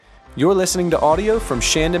You're listening to audio from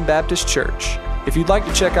Shandon Baptist Church. If you'd like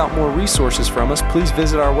to check out more resources from us, please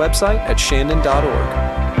visit our website at shandon.org.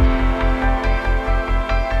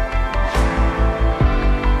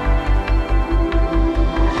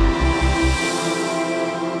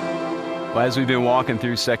 Well, as we've been walking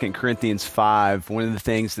through 2 Corinthians 5, one of the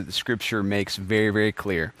things that the Scripture makes very, very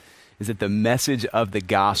clear is that the message of the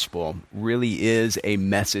gospel really is a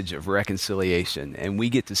message of reconciliation. And we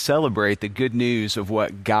get to celebrate the good news of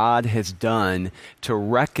what God has done to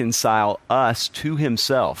reconcile us to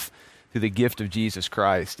himself through the gift of Jesus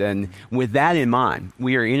Christ. And with that in mind,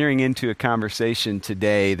 we are entering into a conversation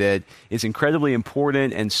today that is incredibly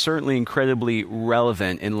important and certainly incredibly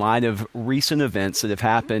relevant in light of recent events that have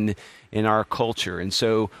happened in our culture. And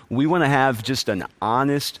so we want to have just an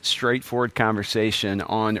honest, straightforward conversation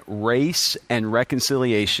on race and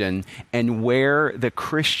reconciliation and where the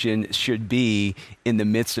Christian should be in the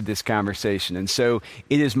midst of this conversation. And so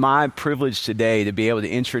it is my privilege today to be able to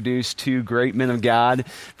introduce two great men of God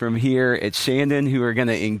from here at Shandon who are going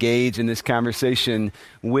to engage in this conversation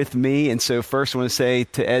with me. And so first I want to say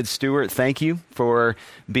to Ed Stewart, thank you for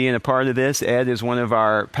being a part of this. Ed is one of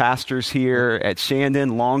our pastors here at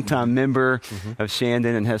Shandon, longtime member of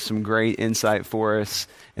Shandon, and has some great insight for us.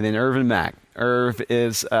 And then Irvin Mack. Irv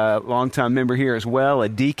is a longtime member here as well, a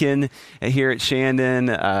deacon here at Shandon,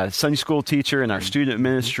 a Sunday school teacher in our student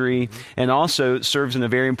ministry, and also serves in a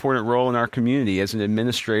very important role in our community as an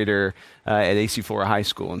administrator at AC Flora High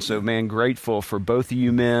School. And so, man, grateful for both of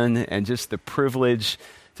you men and just the privilege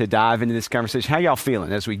to dive into this conversation. How y'all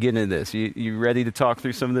feeling as we get into this? You ready to talk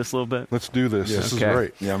through some of this a little bit? Let's do this. Yeah, this is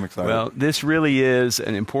great. Yeah, I'm excited. Well, this really is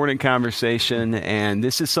an important conversation, and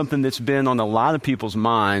this is something that's been on a lot of people's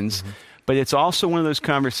minds, but it's also one of those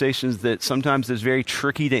conversations that sometimes is very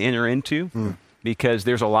tricky to enter into because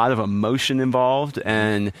there's a lot of emotion involved,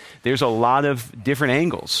 and there's a lot of different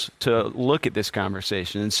angles to look at this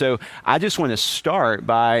conversation. And so I just want to start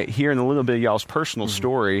by hearing a little bit of y'all's personal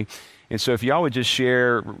story. And so if y'all would just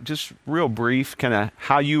share, just real brief, kind of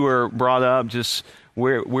how you were brought up, just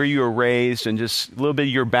where you were raised, and just a little bit of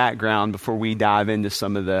your background before we dive into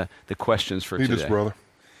some of the questions for today. This, brother.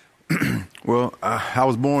 Well, I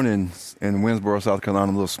was born in Winsboro, South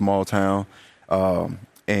Carolina, a little small town,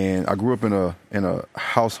 and I grew up in a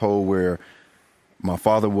household where my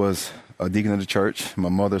father was a deacon of the church. My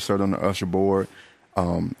mother served on the usher board.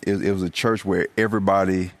 It was a church where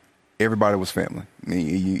everybody was family. I mean,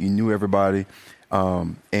 you knew everybody,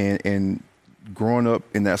 and growing up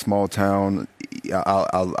in that small town,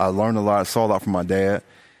 I learned a lot, saw a lot from my dad.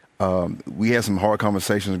 We had some hard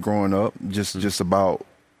conversations growing up, just about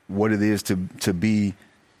what it is to be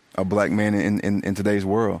a black man in today's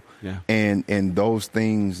world. Yeah. And those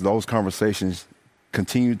things, those conversations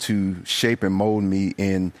continue to shape and mold me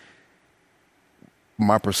in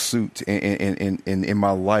my pursuit and in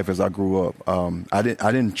my life as I grew up. I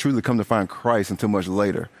didn't truly come to find Christ until much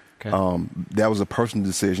later. Okay. That was a personal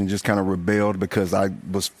decision, just kind of rebelled because I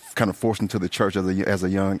was kind of forced into the church at a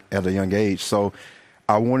young age. So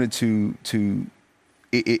I wanted to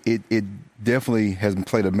it definitely has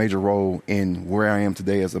played a major role in where I am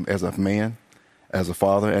today as a man, as a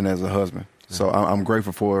father, and as a husband. Yeah. So I'm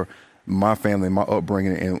grateful for my family, my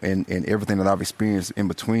upbringing, and everything that I've experienced in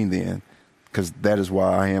between then, because that is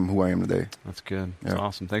why I am who I am today. That's good. That's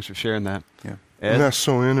awesome. Thanks for sharing that. Yeah. Ed? And that's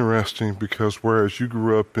so interesting because whereas you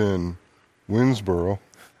grew up in Winsboro,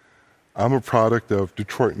 I'm a product of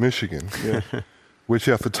Detroit, Michigan, which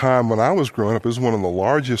at the time when I was growing up is one of the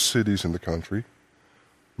largest cities in the country,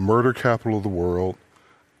 murder capital of the world.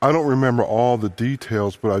 I don't remember all the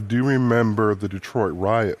details, but I do remember the Detroit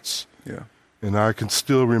riots. Yeah. And I can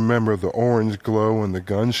still remember the orange glow and the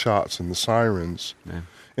gunshots and the sirens. Man.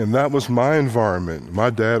 And that was my environment. My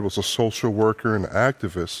dad was a social worker and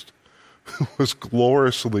activist who was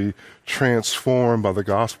gloriously transformed by the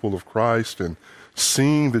gospel of Christ, and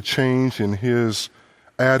seeing the change in his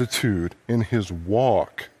attitude, in his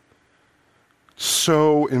walk,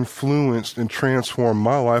 so influenced and transformed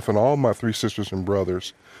my life and all my three sisters and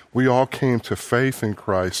brothers. We all came to faith in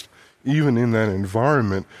Christ, even in that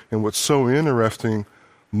environment. And what's so interesting,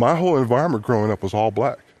 my whole environment growing up was all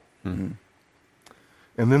black. Mm-hmm.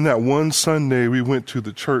 And then that one Sunday, we went to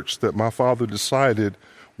the church that my father decided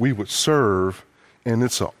we would serve, and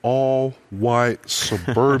it's an all-white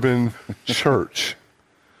suburban church.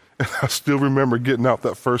 And I still remember getting out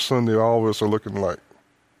that first Sunday, all of us are looking like,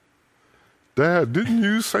 Dad, didn't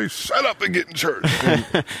you say shut up and get in church?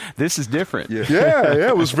 And this is different. Yeah,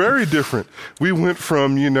 it was very different. We went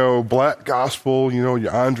from, black gospel,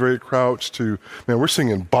 your Andre Crouch to, man, we're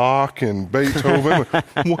singing Bach and Beethoven.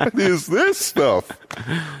 What is this stuff?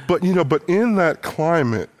 But in that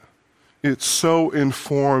climate, It so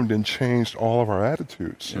informed and changed all of our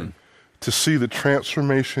attitudes. To see the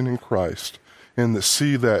transformation in Christ and to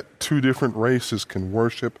see that two different races can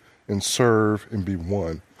worship and serve and be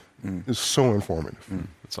one is so informative.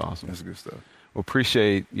 That's awesome. That's good stuff. Well,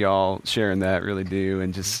 appreciate y'all sharing that, really do,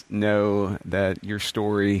 and just know that your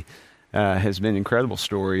story has been an incredible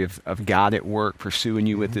story of God at work pursuing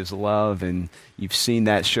you with His love, and you've seen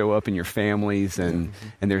that show up in your families, and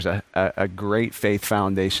there's a great faith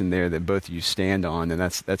foundation there that both of you stand on, and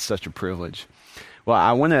that's such a privilege. Well,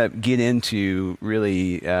 I want to get into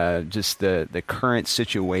really just the current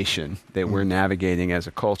situation that we're navigating as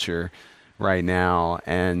a culture right now,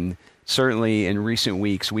 and certainly in recent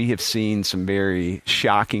weeks, we have seen some very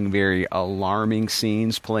shocking, very alarming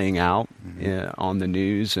scenes playing out on the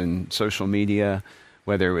news and social media,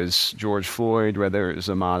 whether it was George Floyd, whether it was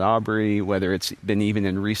Ahmaud Arbery, whether it's been even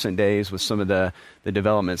in recent days with some of the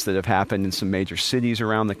developments that have happened in some major cities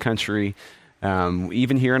around the country.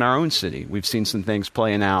 Even here in our own city, we've seen some things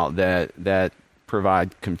playing out that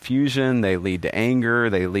provide confusion, they lead to anger,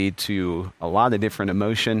 they lead to a lot of different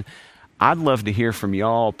emotion. I'd love to hear from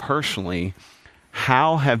y'all personally.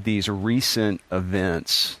 How have these recent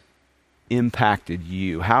events impacted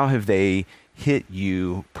you? How have they hit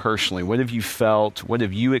you personally? What have you felt? What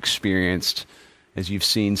have you experienced as you've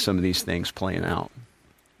seen some of these things playing out?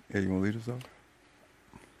 Yeah, you want to lead us off?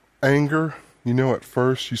 Anger, at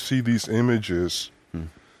first you see these images,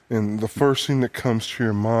 and the first thing that comes to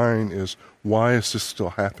your mind is, why is this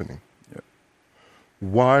still happening?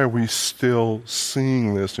 Why are we still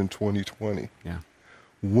seeing this in 2020? Yeah.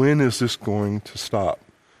 When is this going to stop?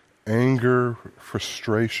 Anger,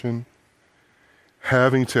 frustration,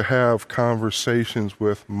 having to have conversations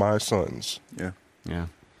with my sons. Yeah.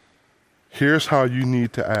 Here's how you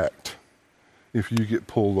need to act if you get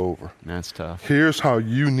pulled over. That's tough. Here's how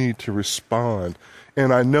you need to respond.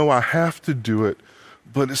 And I know I have to do it,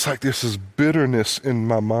 but it's like there's this bitterness in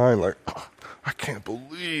my mind, like, oh, I can't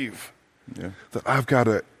believe that I've got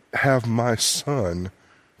to have my son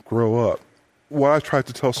grow up. What I tried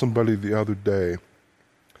to tell somebody the other day,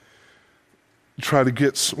 try to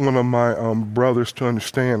get one of my brothers to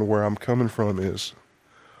understand where I'm coming from is,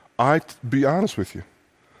 be honest with you,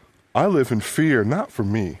 I live in fear, not for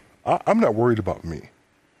me. I'm not worried about me.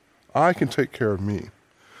 I can take care of me.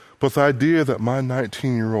 But the idea that my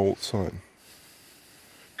 19-year-old son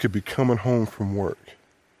could be coming home from work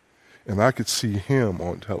and I could see him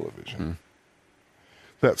on television,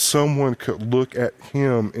 that someone could look at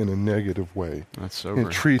him in a negative way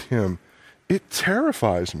and treat him, it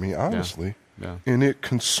terrifies me, honestly. Yeah. And it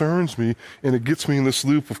concerns me, and it gets me in this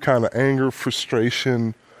loop of kind of anger,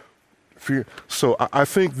 frustration, fear. So I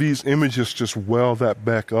think these images just well that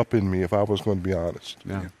back up in me, if I was going to be honest.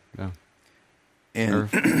 Yeah. And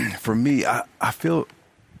for me, I feel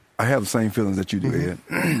I have the same feelings that you do,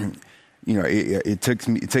 Ed. It takes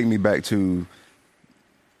me back to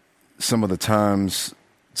some of the times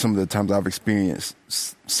I've experienced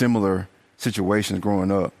similar situations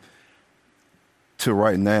growing up to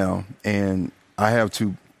right now. And I have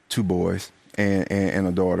two boys and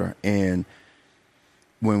a daughter. And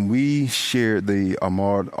when we shared the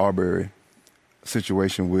Ahmaud Arbery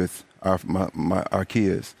situation with our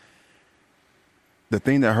kids, the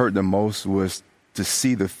thing that hurt the most was to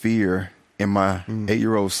see the fear in my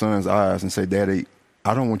 8-year-old son's eyes and say, Daddy,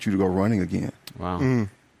 I don't want you to go running again. Wow.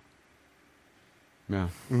 Yeah.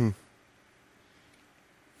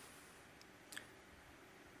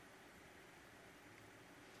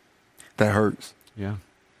 That hurts. Yeah.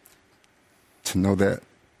 To know that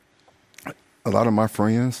a lot of my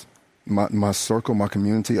friends, my circle, my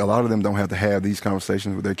community, a lot of them don't have to have these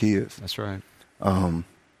conversations with their kids. That's right.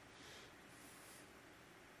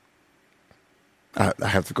 I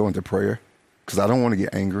have to go into prayer because I don't want to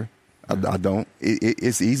get angry. I don't.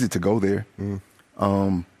 It's easy to go there.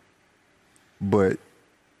 But,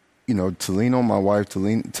 to lean on my wife,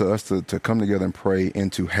 to us to come together and pray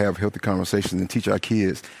and to have healthy conversations and teach our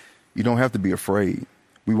kids, you don't have to be afraid.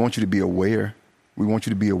 We want you to be aware. We want you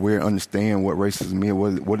to be aware, understand what racism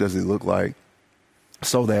is, what does it look like,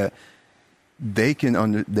 so that they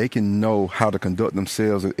can know how to conduct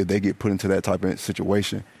themselves if they get put into that type of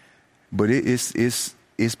situation. But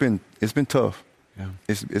it's been tough. Yeah.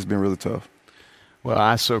 It's been really tough. Well,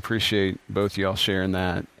 I so appreciate both of y'all sharing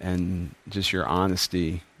that and just your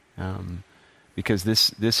honesty, because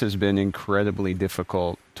this has been incredibly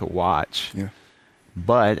difficult to watch. Yeah.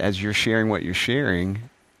 But as you're sharing what you're sharing,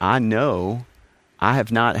 I know I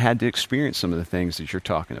have not had to experience some of the things that you're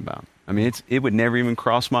talking about. I mean, it would never even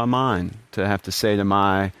cross my mind to have to say to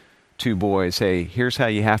my two boys, hey, here's how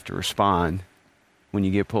you have to respond when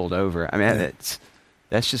you get pulled over. I mean,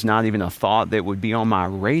 that's just not even a thought that would be on my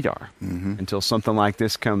radar until something like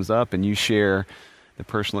this comes up and you share the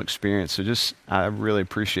personal experience. So I really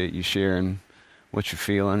appreciate you sharing what you're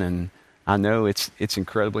feeling, and I know it's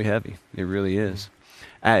incredibly heavy. It really is.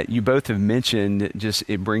 You both have mentioned just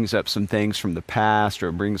it brings up some things from the past, or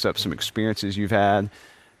it brings up some experiences you've had.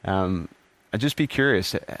 I'd just be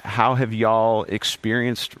curious, how have y'all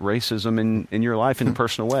experienced racism in your life in a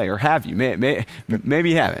personal way? Or have you? Maybe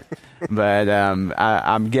you haven't. But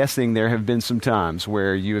I'm guessing there have been some times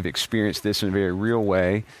where you have experienced this in a very real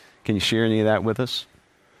way. Can you share any of that with us?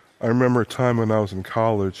 I remember a time when I was in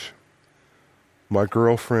college, my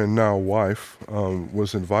girlfriend, now wife,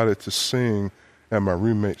 was invited to sing at my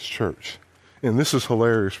roommate's church. And this is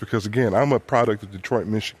hilarious because, again, I'm a product of Detroit,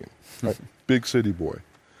 Michigan, right? Big city boy.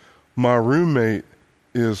 My roommate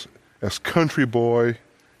is as country boy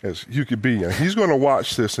as you could be. And he's going to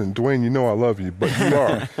watch this, and Dwayne, you know I love you, but you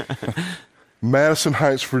are. Madison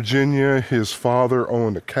Heights, Virginia, his father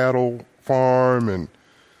owned a cattle farm, and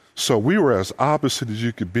so we were as opposite as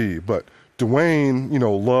you could be. But Dwayne,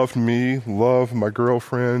 loved me, loved my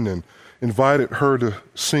girlfriend, and invited her to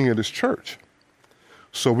sing at his church.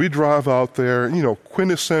 So we drive out there,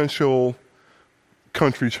 quintessential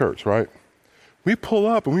country church, right? We pull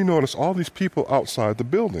up and we notice all these people outside the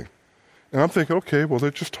building. And I'm thinking, okay, well, they're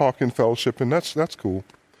just talking fellowship, and that's cool.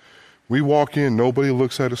 We walk in, nobody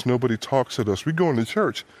looks at us, nobody talks at us. We go into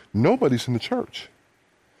church. Nobody's in the church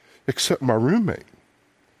except my roommate.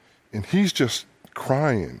 And he's just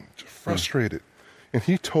crying, frustrated. And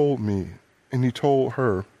he told me, and he told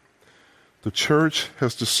her, the church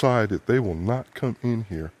has decided they will not come in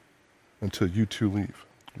here until you two leave.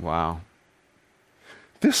 Wow.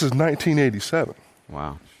 This is 1987.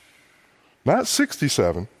 Wow. Not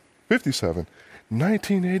 67, 57,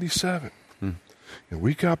 1987. And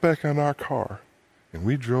we got back on our car, and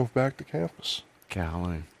we drove back to campus.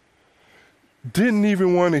 Golly. Didn't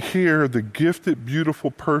even want to hear the gifted,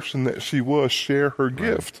 beautiful person that she was share her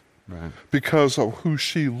gift because of who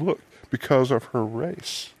she looked, because of her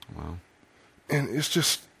race. Wow. And it's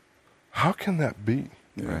just, how can that be?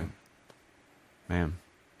 Right. Man,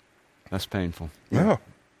 that's painful. Yeah.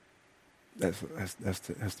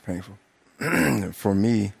 That's painful. For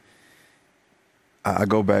me, I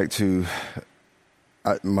go back to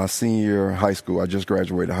my senior year of high school. I just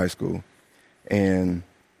graduated high school, and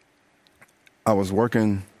I was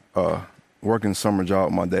working summer job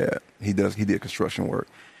with my dad. He did construction work.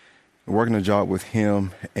 Working a job with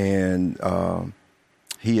him, and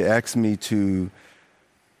he asked me to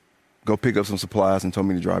go pick up some supplies and told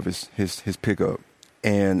me to drive his pickup.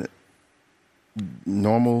 And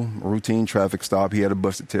normal routine traffic stop, he had a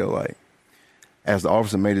busted tail light. As the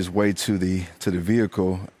officer made his way to the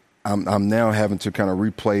vehicle, I'm now having to kind of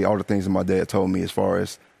replay all the things that my dad told me as far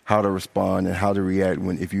as how to respond and how to react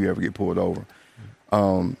if you ever get pulled over.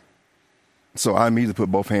 So I immediately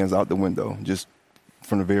put both hands out the window, just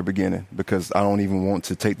from the very beginning, because I don't even want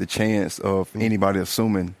to take the chance of anybody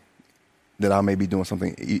assuming that I may be doing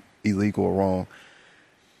something illegal or wrong.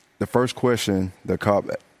 The first question the cop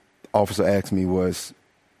officer asked me was,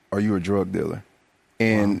 "Are you a drug dealer?"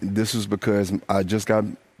 And this was because I just got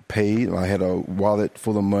paid. I had a wallet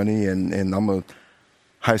full of money, and I'm a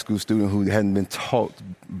high school student who hadn't been taught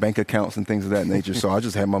bank accounts and things of that nature. So I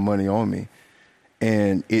just had my money on me.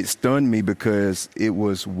 And it stunned me because it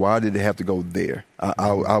was, why did it have to go there?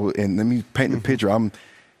 And let me paint the picture. I'm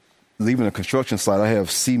leaving a construction site. I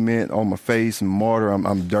have cement on my face and mortar.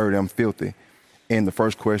 I'm dirty. I'm filthy. And the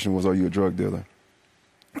first question was, "Are you a drug dealer?"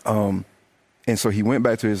 And so he went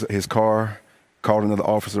back to his car, called another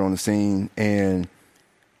officer on the scene, and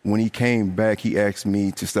when he came back, he asked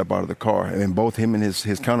me to step out of the car. And both him and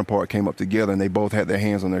his counterpart came up together, and they both had their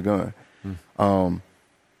hands on their gun.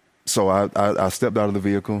 So I stepped out of the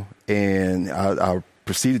vehicle, and I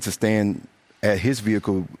proceeded to stand at his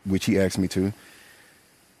vehicle, which he asked me to.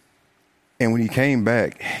 And when he came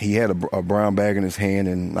back, he had a brown bag in his hand,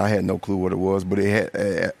 and I had no clue what it was. But it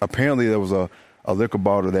had apparently there was a liquor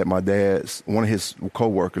bottle that one of his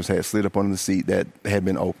coworkers had slid up under the seat that had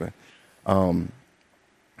been open.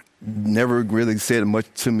 Never really said much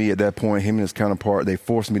to me at that point. Him and his counterpart, they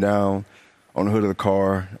forced me down on the hood of the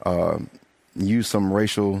car, used some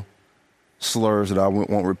racial slurs that I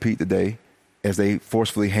won't repeat today, as they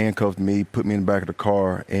forcefully handcuffed me, put me in the back of the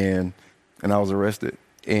car, and I was arrested.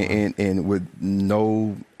 And with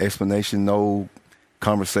no explanation, no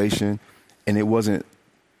conversation, and it wasn't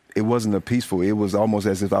a peaceful. It was almost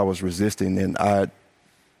as if I was resisting, and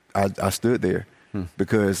I stood there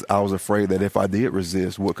because I was afraid that if I did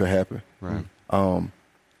resist, what could happen. Right.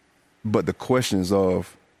 But the questions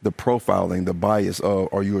of, the profiling, the bias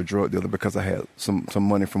of, are you a drug dealer because I had some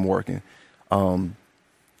money from working, to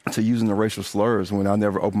using the racial slurs when I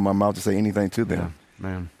never opened my mouth to say anything to them. Yeah,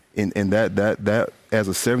 man. And that as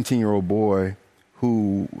a 17-year-old boy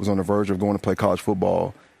who was on the verge of going to play college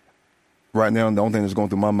football, right now the only thing that's going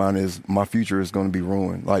through my mind is my future is going to be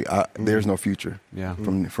ruined. Like there's no future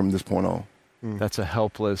from this point on. That's a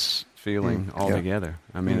helpless feeling altogether.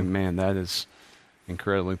 I mean, man, that is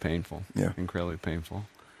incredibly painful. Yeah. Incredibly painful.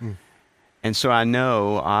 And so I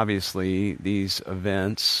know, obviously, these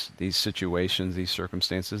events, these situations, these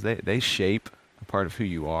circumstances, they shape a part of who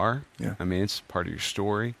you are. Yeah. I mean, it's part of your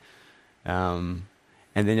story. And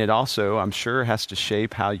then it also, I'm sure, has to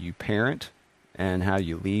shape how you parent and how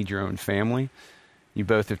you lead your own family. You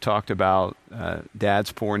both have talked about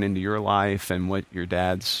dads pouring into your life and what your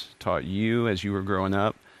dads taught you as you were growing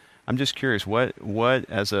up. I'm just curious, what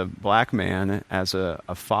as a black man, as a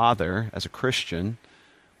father, as a Christian,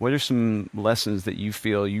 what are some lessons that you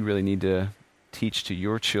feel you really need to teach to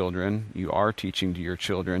your children, you are teaching to your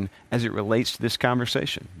children, as it relates to this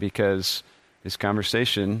conversation? Because this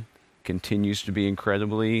conversation continues to be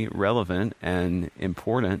incredibly relevant and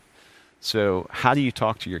important. So how do you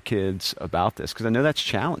talk to your kids about this? Because I know that's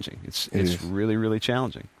challenging. It's really, really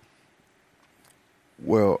challenging.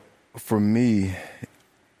 Well, for me,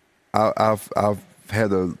 I've had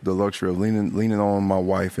the luxury of leaning on my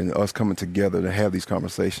wife and us coming together to have these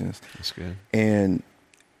conversations. That's good. And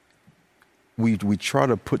we try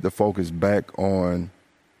to put the focus back on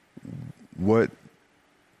what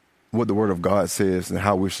the Word of God says and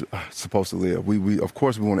how we're supposed to live. We of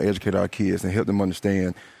course we want to educate our kids and help them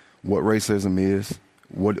understand what racism is,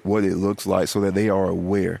 what it looks like, so that they are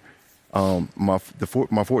aware. My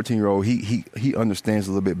 14-year-old, he understands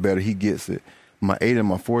a little bit better. He gets it. My 8 and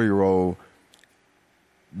my 4-year-old,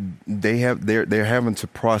 they're having to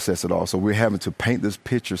process it all. So we're having to paint this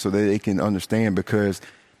picture so that they can understand, because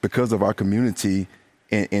of our community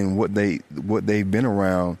and what they've been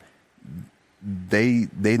around, they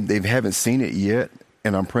haven't seen it yet,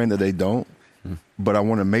 and I'm praying that they don't. But I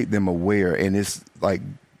want to make them aware, and it's like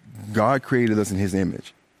God created us in His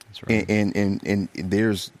image. That's right. And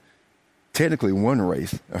there's technically one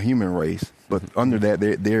race, a human race, but under that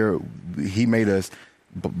He made us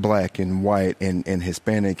black and white and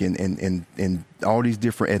Hispanic and all these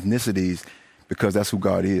different ethnicities, because that's who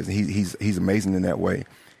God is. He's amazing in that way,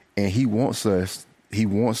 and He wants us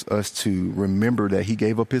to remember that He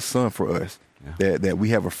gave up His Son for us. Yeah. That we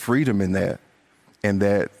have a freedom in that, and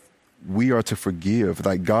that we are to forgive.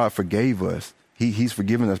 Like God forgave us. He's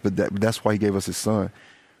forgiven us, but that's why He gave us His Son.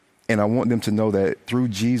 And I want them to know that through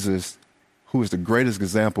Jesus, who is the greatest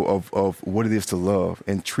example of what it is to love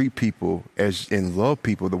and treat people and love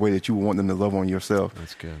people the way that you want them to love on yourself.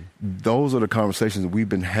 That's good. Those are the conversations that we've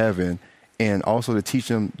been having, and also to teach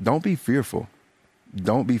them, don't be fearful.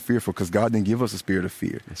 Don't be fearful, because God didn't give us a spirit of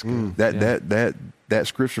fear. That's good. That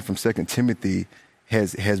scripture from 2 Timothy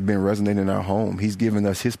has been resonating in our home. He's given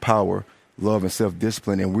us His power, love, and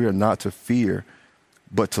self-discipline, and we are not to fear,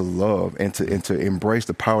 but to love and to embrace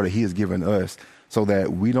the power that He has given us, so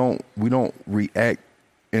that we don't react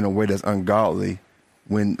in a way that's ungodly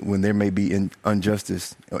when there may be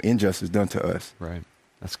injustice done to us. Right.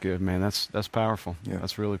 That's good, man. That's powerful. Yeah.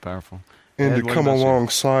 That's really powerful. And Ed, to come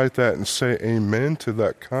alongside that and say amen to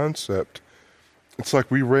that concept, it's like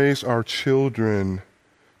we raise our children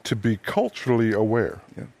to be culturally aware.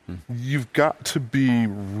 Yeah. You've got to be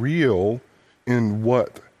real in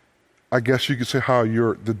what, I guess you could say, how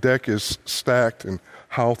the deck is stacked and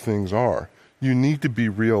how things are. You need to be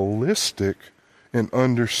realistic and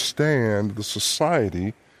understand the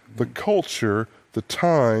society, the culture, the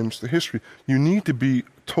times, the history. You need to be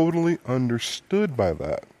totally understood by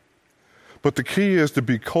that. But the key is to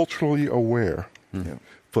be culturally aware,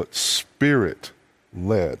 but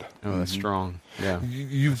spirit-led. Oh, that's strong. Yeah.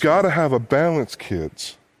 You've got to have a balance,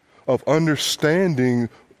 kids, of understanding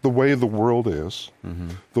the way the world is,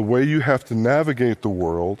 the way you have to navigate the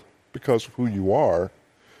world because of who you are.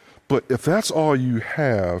 But if that's all you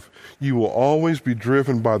have, you will always be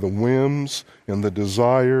driven by the whims and the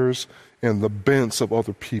desires and the bents of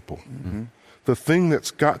other people. The thing that's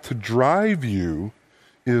got to drive you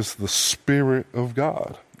is the Spirit of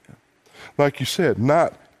God. Like you said,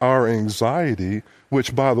 not our anxiety,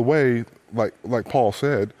 which, by the way, like Paul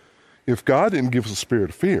said, if God didn't give us a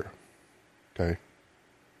spirit of fear, okay,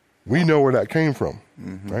 we know where that came from,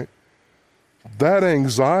 right? That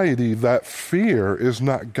anxiety, that fear is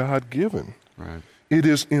not God-given. Right. It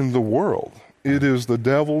is in the world. It is the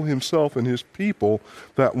devil himself and his people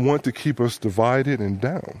that want to keep us divided and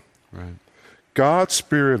down. Right. God's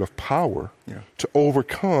spirit of power to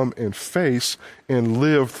overcome and face and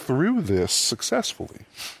live through this successfully.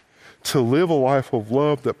 To live a life of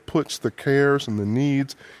love that puts the cares and the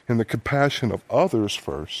needs and the compassion of others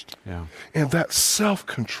first. Yeah. And that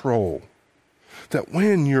self-control, that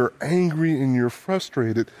when you're angry and you're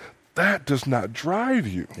frustrated, that does not drive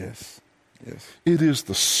you. Yes. Yes. It is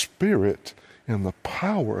the spirit and the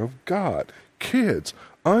power of God. Kids,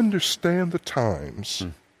 understand the times,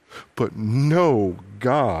 but know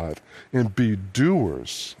God and be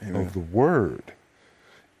doers of the word.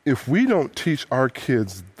 If we don't teach our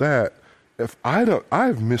kids that,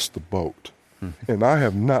 I've missed the boat, and I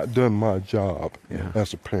have not done my job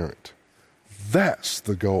as a parent. That's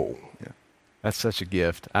the goal. Yeah. That's such a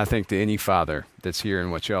gift. I think to any father that's hearing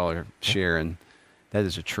what y'all are sharing, that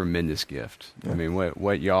is a tremendous gift. Yeah. I mean,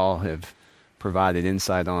 what y'all have provided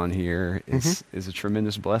insight on here is a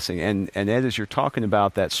tremendous blessing. And Ed, as you're talking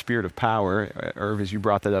about that spirit of power, Irv, as you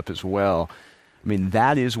brought that up as well, I mean,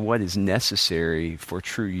 that is what is necessary for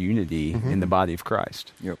true unity in the body of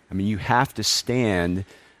Christ. Yep. I mean, you have to stand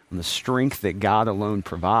on the strength that God alone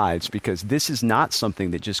provides, because this is not something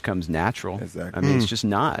that just comes natural. Exactly. I mean, it's just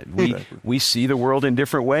not. We see the world in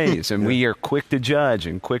different ways, and we are quick to judge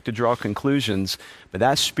and quick to draw conclusions. But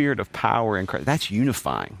that spirit of power in Christ, that's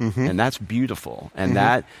unifying, and that's beautiful, and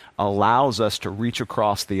that allows us to reach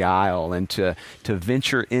across the aisle and to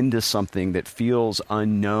venture into something that feels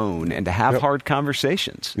unknown, and to have hard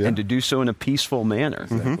conversations, and to do so in a peaceful manner.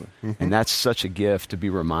 And that's such a gift to be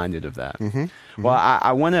reminded of that. Well,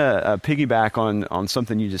 I want to piggyback on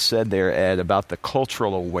something you just said there, Ed, about the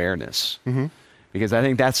cultural awareness. Because I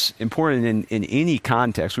think that's important in any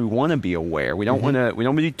context. We want to be aware. We don't want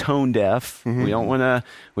to be tone deaf. We don't want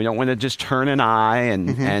to just turn an eye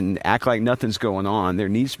and act like nothing's going on. There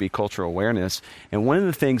needs to be cultural awareness. And one of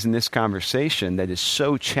the things in this conversation that is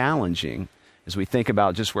so challenging as we think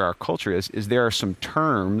about just where our culture is there are some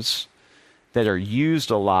terms that are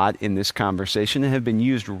used a lot in this conversation and have been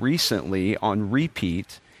used recently on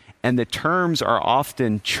repeat. And the terms are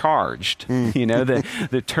often charged. You know,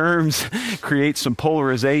 the terms create some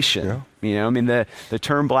polarization. You know, I mean, the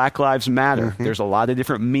term Black Lives Matter, there's a lot of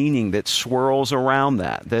different meaning that swirls around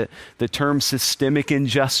that. The term systemic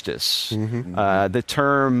injustice, the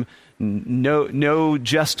term no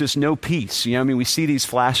justice, no peace. You know, I mean, we see these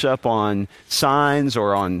flash up on signs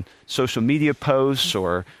or on social media posts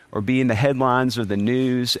or be in the headlines of the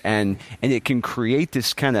news, and it can create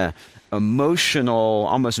this kind of emotional,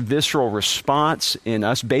 almost visceral response in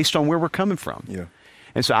us based on where we're coming from. Yeah.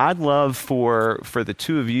 And so I'd love for the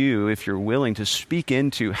two of you, if you're willing, to speak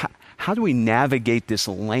into how do we navigate this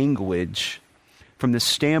language from the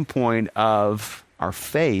standpoint of our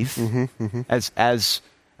faith as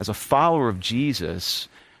a follower of Jesus.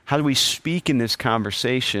 How do we speak in this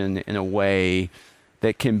conversation in a way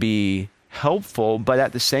that can be helpful, but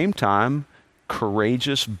at the same time,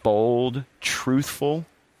 courageous, bold, truthful?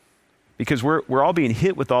 Because we're all being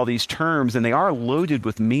hit with all these terms, and they are loaded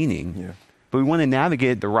with meaning, but we want to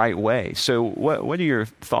navigate it the right way. So what are your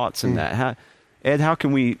thoughts on that? Ed, how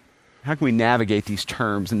can we navigate these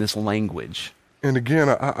terms and this language? And again,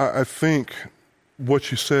 I think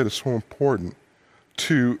what you said is so important.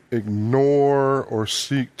 To ignore or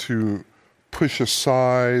seek to push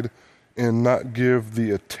aside and not give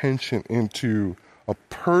the attention into a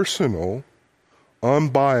personal,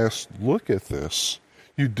 unbiased look at this,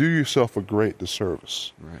 you do yourself a great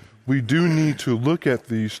disservice. Right. We do need to look at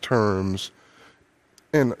these terms,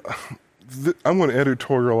 and I'm going to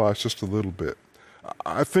editorialize just a little bit.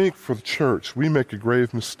 I think for the church, we make a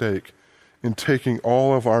grave mistake in taking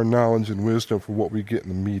all of our knowledge and wisdom from what we get in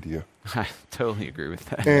the media. I totally agree with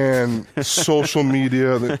that. And social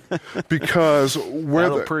media, because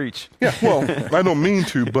That'll preach. Yeah, well, I don't mean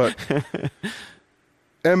to, but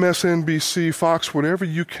MSNBC, Fox, whatever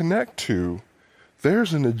you connect to,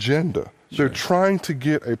 there's an agenda. They're trying to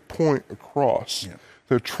get a point across.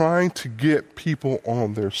 They're trying to get people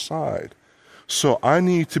on their side. So I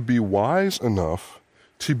need to be wise enough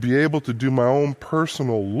to be able to do my own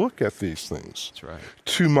personal look at these things. That's right.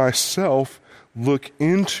 To myself, look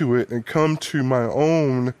into it and come to my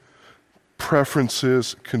own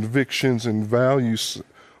preferences, convictions, and values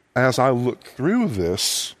as I look through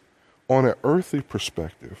this on an earthly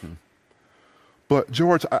perspective. But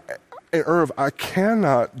George and Irv, I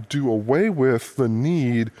cannot do away with the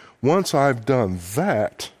need, once I've done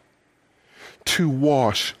that, to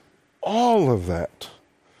wash all of that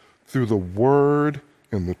through the Word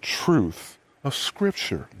and the truth of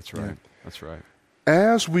Scripture. That's right. That's right.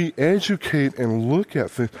 As we educate and look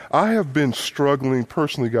at things, I have been struggling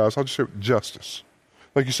personally, guys, I'll just say justice.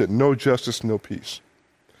 Like you said, no justice, no peace.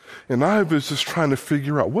 And I was just trying to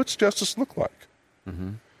figure out, what's justice look like?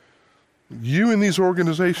 You in these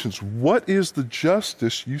organizations, what is the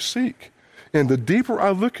justice you seek? And the deeper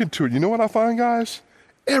I look into it, you know what I find, guys?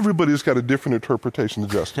 Everybody's got a different interpretation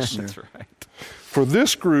of justice. That's right. For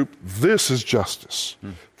this group, this is justice.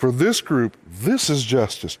 For this group, this is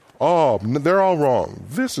justice. Oh, they're all wrong.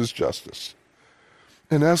 This is justice.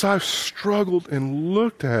 And as I've struggled and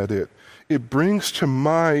looked at it, it brings to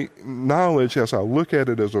my knowledge, as I look at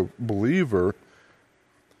it as a believer,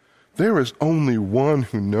 there is only one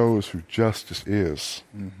who knows who justice is.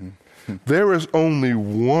 There is only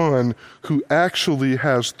one who actually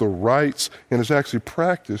has the rights and has actually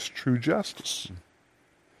practiced true justice.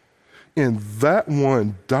 And that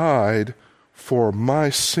one died for my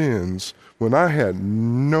sins when I had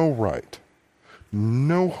no right,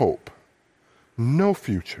 no hope, no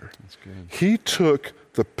future. That's good. He took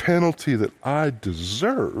the penalty that I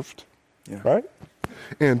deserved, right?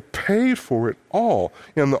 And paid for it all.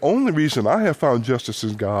 And the only reason I have found justice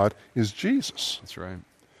in God is Jesus. That's right.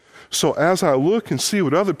 So as I look and see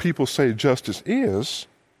what other people say justice is,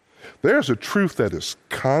 there's a truth that is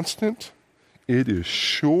constant, it is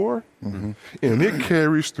sure, and it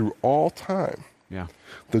carries through all time. Yeah.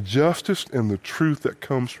 The justice and the truth that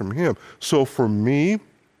comes from Him. So for me,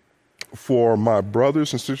 for my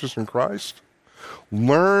brothers and sisters in Christ,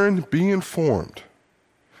 learn, be informed,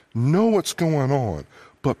 know what's going on,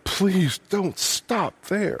 but please don't stop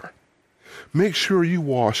there. Make sure you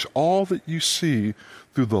wash all that you see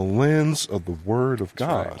through the lens of the Word of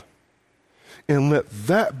God. right. And let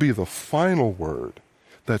that be the final word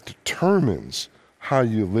that determines how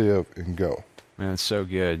you live and go. Man, it's so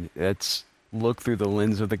good. It's look through the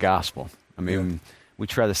lens of the gospel. I mean, we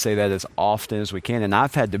try to say that as often as we can, and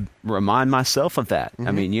I've had to remind myself of that.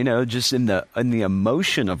 I mean, just in the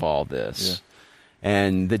emotion of all this,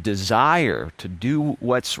 and the desire to do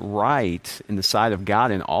what's right in the sight of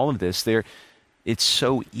God in all of this, it's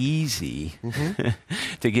so easy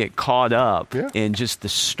to get caught up in just the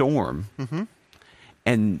storm.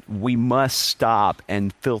 And we must stop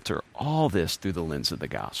and filter all this through the lens of the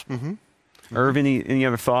gospel. Irv, any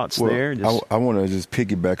other thoughts there? I want to just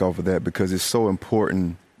piggyback off of that because it's so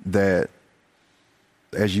important that,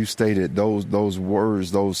 as you stated, those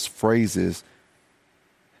words, those phrases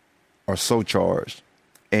are so charged.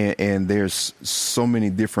 And there's so many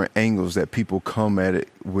different angles that people come at it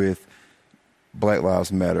with. Black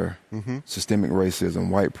Lives Matter, systemic racism,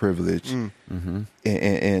 white privilege, and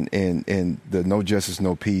the no justice,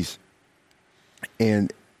 no peace.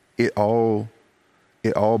 And it all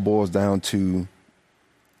boils down to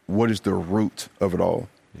what is the root of it all?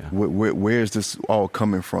 Yeah. Where is this all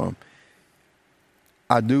coming from?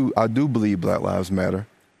 I do believe Black Lives Matter,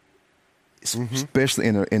 especially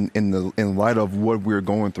in light of what we're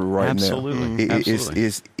going through right Absolutely. now.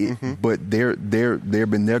 Absolutely. But there have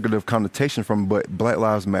been negative connotation from, but Black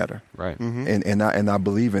Lives Matter, Right. and I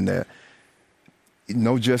believe in that.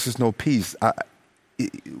 No justice, no peace.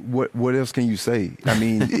 What else can you say? I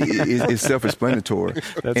mean, it's self-explanatory,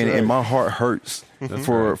 and my heart hurts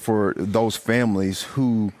for those families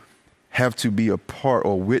who have to be a part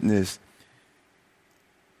or witness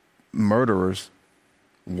murderers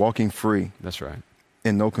walking free. That's right.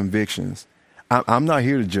 And no convictions. I'm not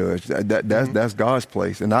here to judge. That's God's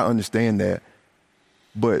place, and I understand that.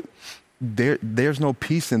 But there's no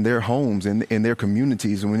peace in their homes and in their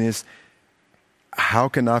communities. When it's, how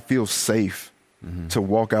can I feel safe to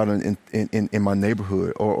walk out in my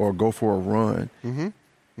neighborhood or go for a run,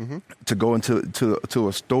 to go into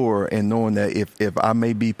a store and knowing that if I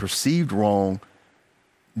may be perceived wrong,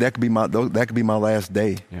 that could be my last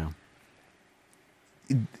day. Yeah.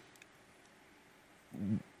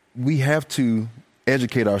 We have to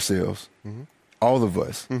educate ourselves, all of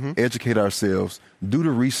us, educate ourselves, do the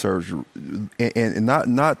research, and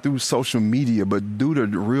not through social media, but do the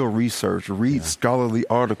real research, read scholarly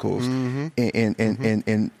articles,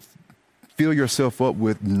 and fill yourself up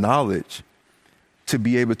with knowledge to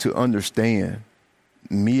be able to understand.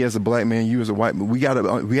 Me as a black man, you as a white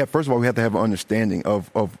man, first of all, we have to have an understanding of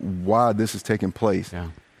why this is taking place. Yeah.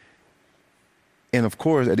 And of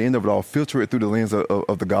course, at the end of it all, filter it through the lens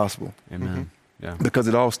of the gospel. Amen. Yeah. Because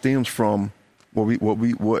it all stems from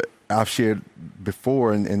what I've shared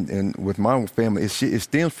before and with my family. It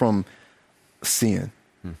stems from sin.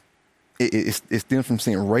 It stems from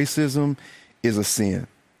sin. Racism is a sin,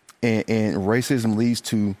 and racism leads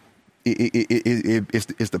to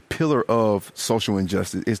it's the pillar of social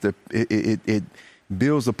injustice. It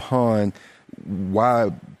builds upon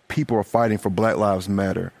why people are fighting for Black Lives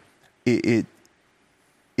Matter.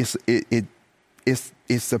 It's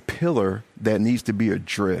a pillar that needs to be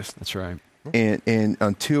addressed. That's right. And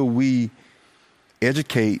until we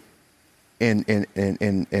educate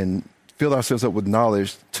and fill ourselves up with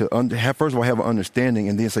knowledge to first of all have an understanding,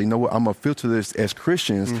 and then say, you know what, I'm going to filter this as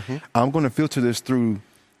Christians. I'm going to filter this through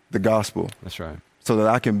the gospel. That's right. So that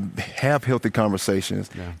I can have healthy conversations,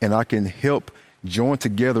 and I can help join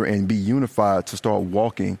together and be unified to start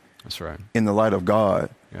walking. That's right. In the light of God,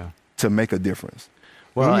 to make a difference.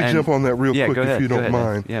 Well, let me jump on that real quick if you don't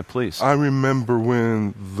mind. Yeah, please. I remember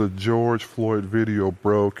when the George Floyd video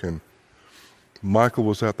broke and Michael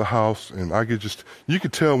was at the house, and you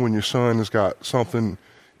could tell when your son has got something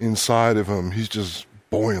inside of him, he's just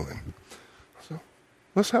boiling. So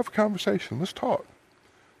let's have a conversation. Let's talk.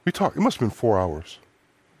 We talked, it must have been 4 hours,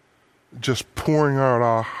 just pouring out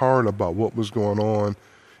our heart about what was going on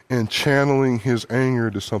and channeling his anger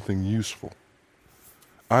to something useful.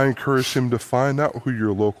 I encouraged him to find out who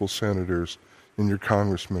your local senators and your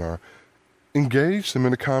congressmen are. Engage them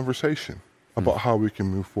in a conversation about how we can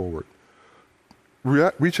move forward.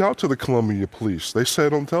 Reach out to the Columbia Police. They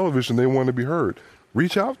said on television they want to be heard.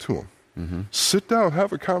 Reach out to them. Sit down,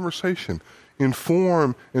 have a conversation,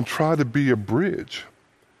 inform, and try to be a bridge.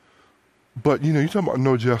 But, you talk about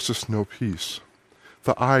no justice, no peace.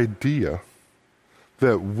 The idea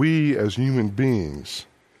that we as human beings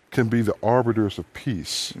can be the arbiters of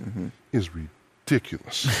peace is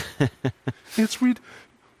ridiculous.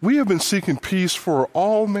 We have been seeking peace for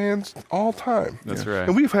all time. That's right.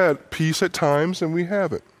 And we've had peace at times, and we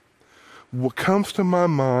haven't. What comes to my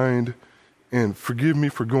mind, and forgive me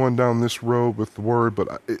for going down this road with the word,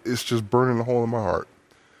 but it's just burning a hole in my heart.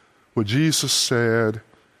 What Jesus said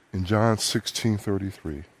in John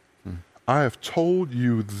 16:33, I have told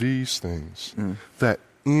you these things, that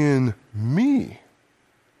in me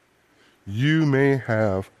you may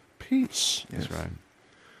have peace. That's right.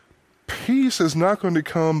 Peace is not going to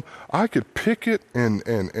come. I could picket and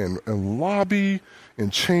lobby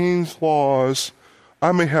and change laws.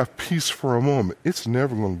 I may have peace for a moment. It's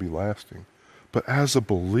never going to be lasting. But as a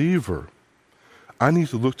believer, I need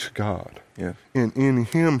to look to God and in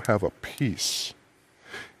him have a peace.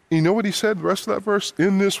 You know what he said, the rest of that verse?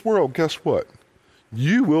 In this world, guess what?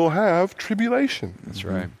 You will have tribulation. That's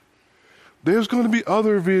right. There's going to be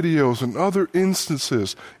other videos and other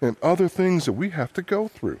instances and other things that we have to go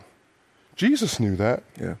through. Jesus knew that.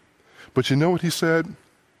 Yeah. But you know what he said?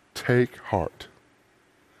 Take heart.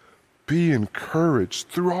 Be encouraged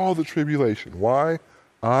through all the tribulation. Why?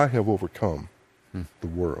 I have overcome the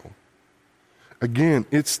world. Again,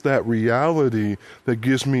 it's that reality that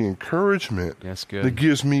gives me encouragement, That's good. that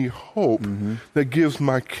gives me hope, that gives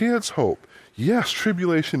my kids hope. Yes,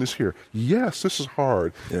 tribulation is here. Yes, this is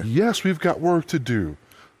hard. Yeah. Yes, we've got work to do.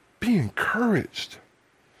 Be encouraged.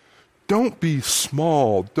 Don't be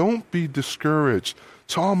small. Don't be discouraged.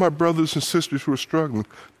 To all my brothers and sisters who are struggling,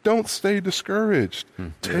 don't stay discouraged.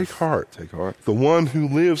 Take heart. Take heart. The one who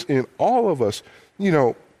lives in all of us.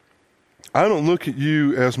 I don't look at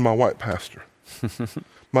you as my white pastor,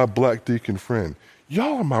 my black deacon friend.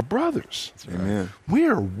 Y'all are my brothers. Right. Amen. We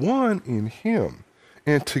are one in him.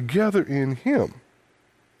 And together in him,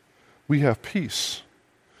 we have peace.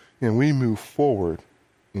 And we move forward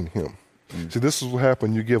in him. See, this is what happens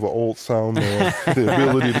when you give an old sound man the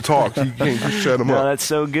ability to talk. You can't just shut him up. No, that's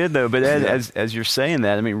so good, though. But as you're saying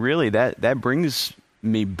that, I mean, really, that brings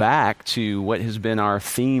me back to what has been our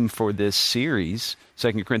theme for this series,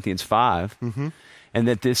 2 Corinthians 5, and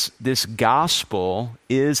that this gospel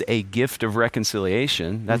is a gift of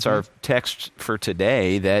reconciliation. That's our text for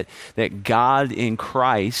today, that God in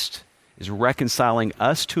Christ is reconciling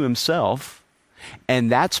us to himself, and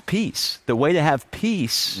that's peace. The way to have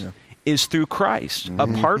peace is through Christ.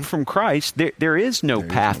 Apart from Christ, there is no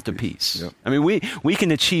path to peace. Yep. I mean, we can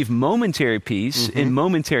achieve momentary peace in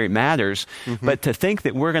momentary matters, but to think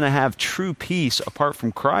that we're going to have true peace apart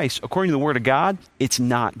from Christ, according to the Word of God, it's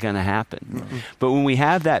not going to happen. But when we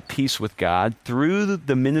have that peace with God through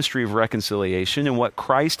the ministry of reconciliation and what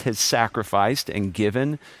Christ has sacrificed and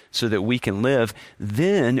given so that we can live,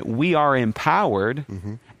 then we are empowered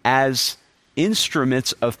as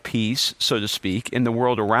instruments of peace, so to speak, in the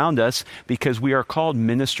world around us, because we are called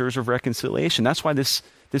ministers of reconciliation. That's why this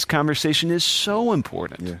conversation is so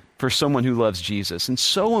important for someone who loves Jesus, and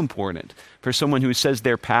so important for someone who says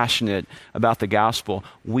they're passionate about the gospel.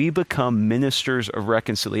 We become ministers of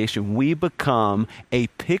reconciliation. We become a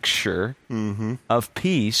picture of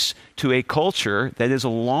peace to a culture that is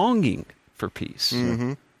longing for peace.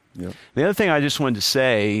 The other thing I just wanted to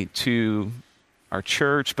say to our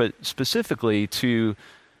church, but specifically to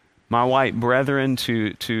my white brethren,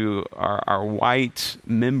 to our white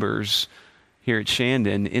members here at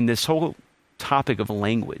Shandon, in this whole topic of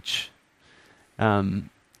language.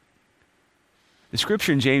 The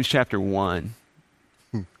scripture in James chapter 1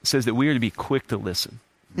 says that we are to be quick to listen.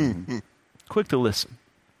 Quick to listen.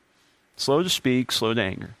 Slow to speak, slow to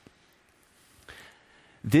anger.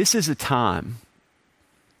 This is a time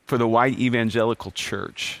for the white evangelical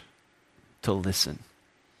church to listen.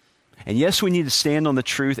 And yes, we need to stand on the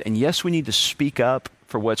truth, and yes, we need to speak up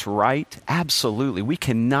for what's right. Absolutely. We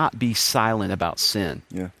cannot be silent about sin.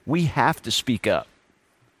 Yeah. We have to speak up.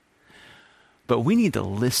 But we need to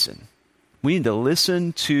listen. We need to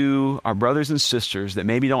listen to our brothers and sisters that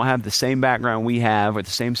maybe don't have the same background we have or the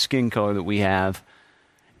same skin color that we have.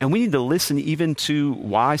 And we need to listen even to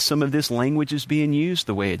why some of this language is being used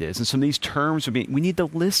the way it is. And some of these terms are being, we need to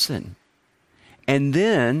listen. And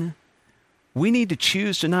then we need to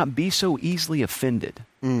choose to not be so easily offended.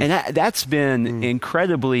 And that's been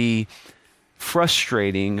incredibly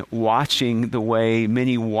frustrating watching the way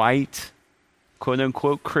many white, quote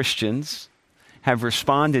unquote, Christians have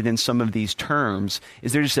responded in some of these terms,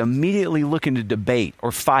 is they're just immediately looking to debate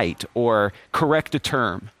or fight or correct a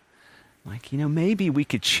term. Like, maybe we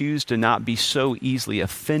could choose to not be so easily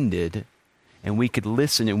offended, and we could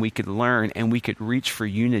listen and we could learn and we could reach for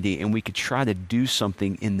unity and we could try to do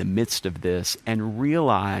something in the midst of this and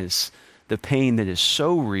realize the pain that is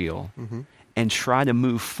so real and try to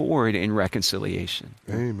move forward in reconciliation.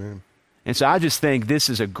 Amen. And so I just think this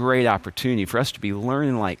is a great opportunity for us to be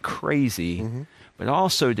learning like crazy, but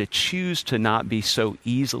also to choose to not be so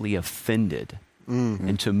easily offended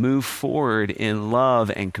and to move forward in love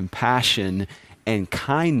and compassion and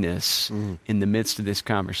kindness in the midst of this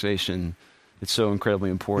conversation. It's so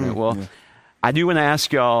incredibly important. I do want to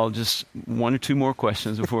ask y'all just one or two more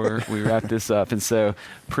questions before we wrap this up. And so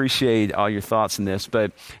appreciate all your thoughts on this.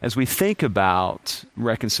 But as we think about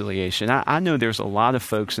reconciliation, I know there's a lot of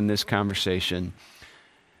folks in this conversation,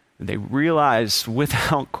 they realize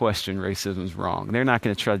without question racism is wrong. They're not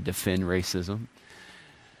going to try to defend racism.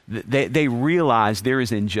 They realize there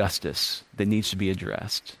is injustice that needs to be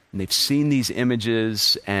addressed. And they've seen these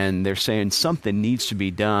images and they're saying something needs to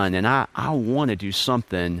be done. And I want to do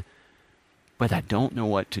something, but I don't know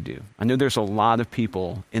what to do. I know there's a lot of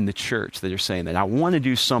people in the church that are saying that. I want to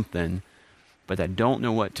do something, but I don't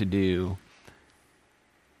know what to do.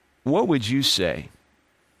 What would you say,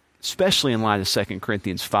 especially in light of 2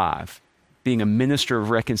 Corinthians 5, being a minister of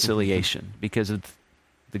reconciliation because of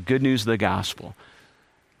the good news of the gospel?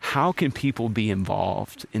 How can people be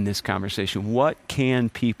involved in this conversation? What can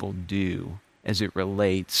people do as it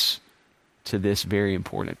relates to this very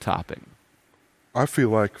important topic? I feel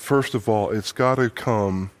like, first of all, it's got to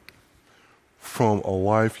come from a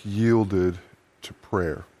life yielded to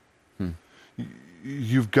prayer.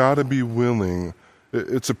 You've got to be willing.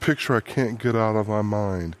 It's a picture I can't get out of my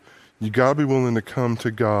mind. You got to be willing to come to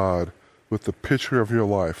God with the picture of your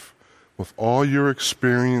life, with all your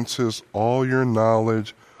experiences, all your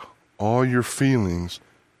knowledge, all your feelings,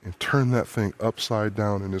 and turn that thing upside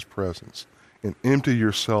down in His presence and empty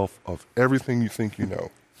yourself of everything you think you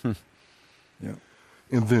know.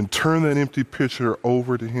 And then turn that empty pitcher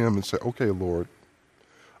over to Him and say, okay, Lord,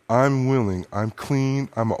 I'm willing, I'm clean,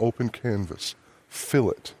 I'm an open canvas.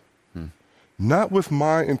 Fill it. Not with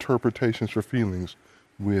my interpretations or feelings,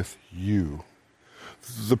 with you.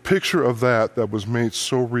 The picture of that was made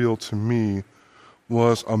so real to me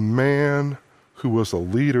was a man who was a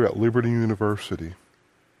leader at Liberty University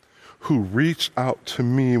who reached out to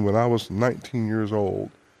me when I was 19 years old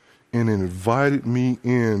and invited me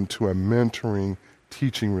into a mentoring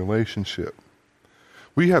teaching relationship.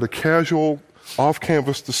 We had a casual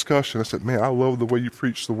off-campus discussion. I said, man, I love the way you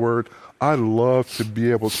preach the word. I'd love to be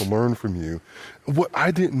able to learn from you. What I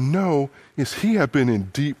didn't know is he had been in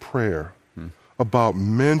deep prayer about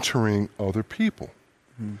mentoring other people.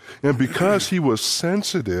 And because he was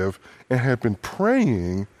sensitive and had been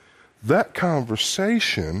praying, that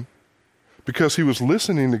conversation, because he was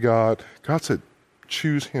listening to God, God said,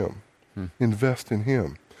 choose him, invest in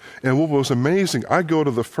him. And what was amazing, I go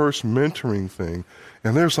to the first mentoring thing,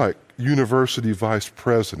 and there's like university vice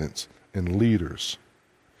presidents and leaders,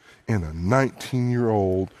 and a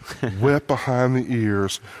 19-year-old wet behind the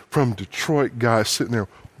ears from Detroit guy sitting there.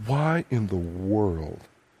 Why in the world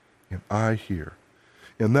am I here?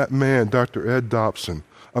 And that man, Dr. Ed Dobson,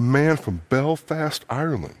 a man from Belfast,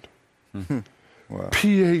 Ireland, wow.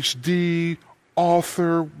 PhD,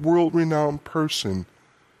 author, world-renowned person,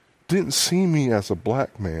 didn't see me as a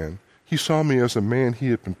black man. He saw me as a man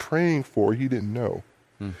he had been praying for he didn't know.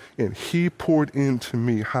 And he poured into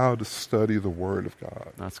me how to study the Word of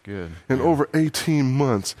God. That's good. And over 18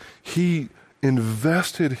 months, he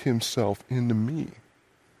invested himself into me.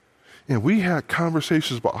 And we had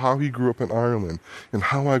conversations about how he grew up in Ireland and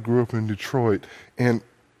how I grew up in Detroit. And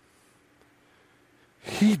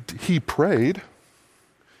He prayed.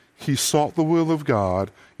 He sought the will of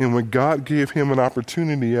God. And when God gave him an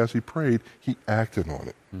opportunity as he prayed, he acted on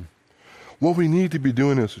it. What we need to be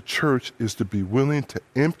doing as a church is to be willing to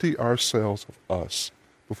empty ourselves of us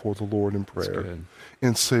before the Lord in prayer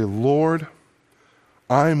and say, Lord,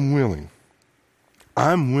 I'm willing.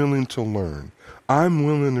 I'm willing to learn. I'm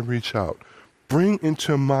willing to reach out. Bring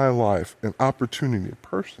into my life an opportunity, a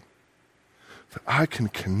person that I can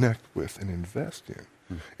connect with and invest in.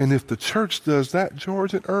 And if the church does that,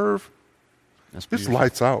 George and Irv, it's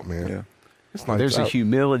lights out, man. Yeah. It's lights There's out. a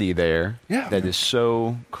humility there that man. is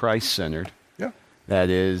so Christ-centered. Yeah. That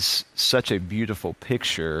is such a beautiful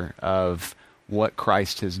picture of what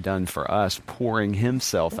Christ has done for us, pouring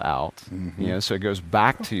himself out. You know, so it goes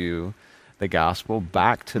back to the gospel,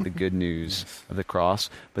 back to the good news of the cross.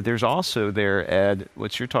 But there's also there, Ed,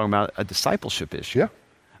 what you're talking about, a discipleship issue. Yeah.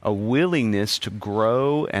 A willingness to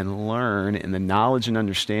grow and learn in the knowledge and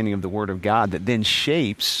understanding of the Word of God that then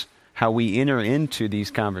shapes how we enter into these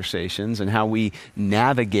conversations and how we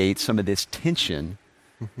navigate some of this tension.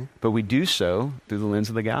 But we do so through the lens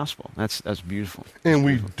of the gospel. That's beautiful. And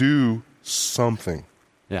we do something.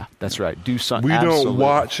 Yeah, that's right. Do something. We Absolutely. don't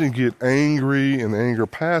watch and get angry and anger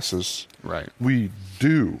passes. Right. We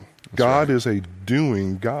do. God is a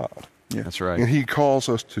doing God. Yeah. That's right. And he calls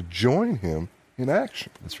us to join him in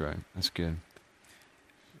action. That's right. That's good.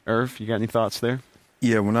 Irv, you got any thoughts there?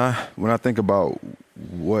 Yeah, when I think about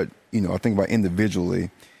what, I think about individually,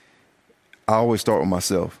 I always start with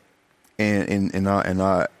myself. And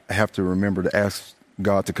I have to remember to ask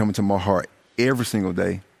God to come into my heart every single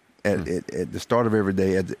day, at the start of every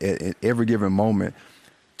day, at every given moment,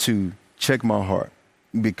 to check my heart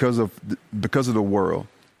because of the world,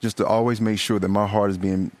 just to always make sure that my heart is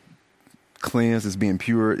being cleansed, it's being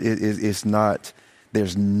pure. It's not.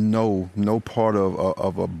 There's no part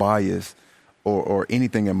of a bias or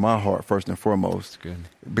anything in my heart first and foremost. That's good.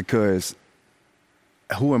 Because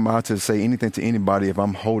who am I to say anything to anybody if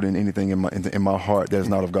I'm holding anything in my heart that is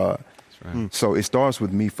not of God? That's right. So it starts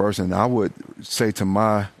with me first, and I would say to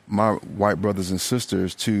my white brothers and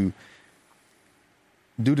sisters to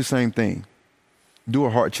do the same thing. Do a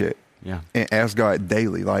heart check. Yeah. And ask God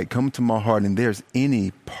daily, like, come to my heart, and there's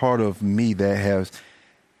any part of me that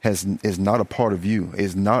is not a part of you,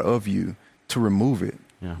 is not of you, to remove it.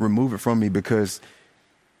 Yeah. Remove it from me, because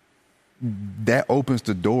that opens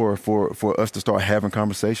the door for us to start having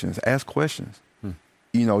conversations. Ask questions.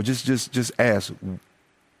 Just ask.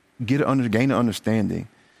 Gain an understanding.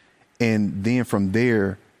 And then from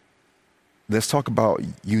there, let's talk about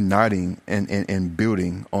uniting and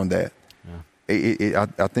building on that.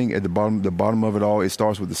 I think at the bottom of it all, it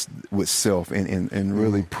starts with self and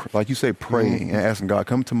really, like you say, praying and asking God,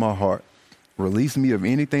 come to my heart, release me of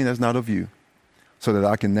anything that's not of you, so that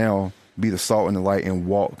I can now be the salt and the light and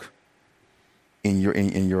walk in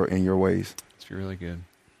your ways. It's really good.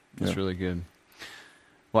 It's really good.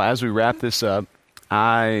 Well, as we wrap this up,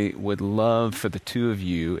 I would love for the two of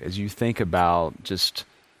you, as you think about just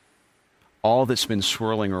all that's been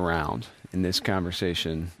swirling around in this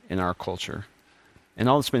conversation in our culture, and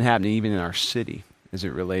all that's been happening even in our city as it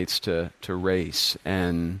relates to race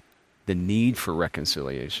and the need for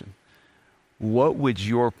reconciliation. What would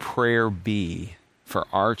your prayer be for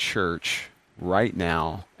our church right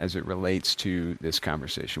now as it relates to this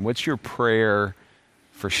conversation? What's your prayer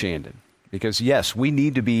for Shandon? Because yes, we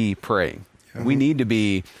need to be praying. We need to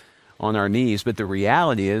be on our knees, but the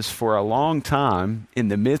reality is, for a long time in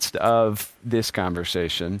the midst of this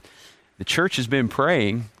conversation, the church has been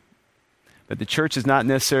praying, but the church has not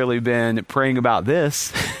necessarily been praying about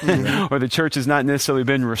this, or the church has not necessarily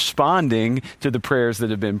been responding to the prayers that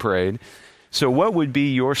have been prayed. So what would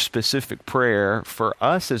be your specific prayer for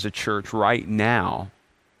us as a church right now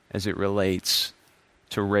as it relates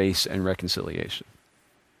to race and reconciliation?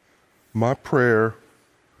 My prayer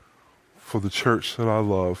for the church that I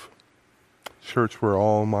love, church where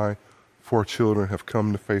all my 4 children have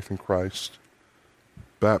come to faith in Christ,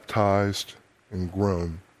 baptized and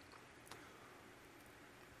grown,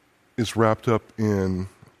 is wrapped up in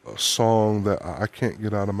a song that I can't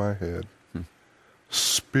get out of my head.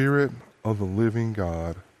 Spirit of the living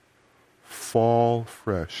God, fall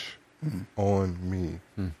fresh on me.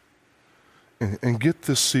 And get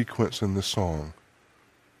this sequence in the song.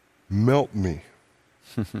 Melt me.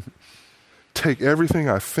 Take everything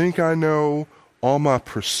I think I know, all my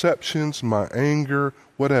perceptions, my anger,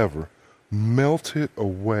 whatever, melt it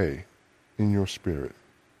away in your spirit.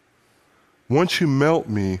 Once you melt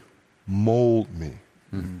me, mold me.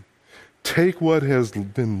 Take what has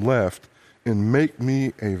been left and make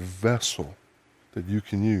me a vessel that you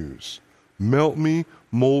can use. Melt me,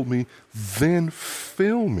 mold me, then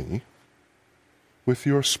fill me with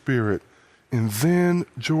your Spirit. And then,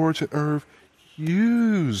 George and Irv,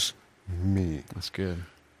 use me. That's good.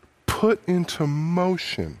 Put into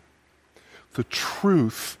motion the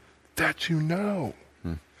truth that you know,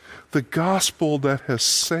 the gospel that has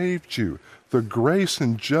saved you, the grace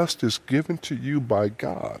and justice given to you by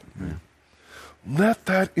God. Let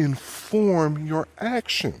that inform your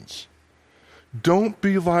actions. Don't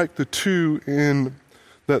be like the two in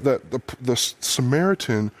the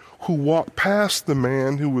Samaritan who walked past the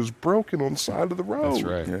man who was broken on the side of the road. That's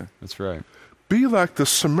right. Yeah. That's right. Be like the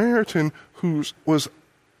Samaritan who was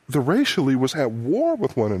racially was at war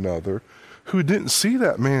with one another, who didn't see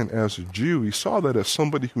that man as a Jew. He saw that as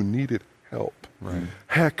somebody who needed help,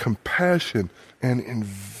 had compassion, and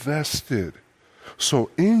invested. So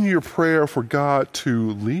in your prayer for God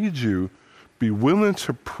to lead you, be willing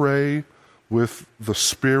to pray with the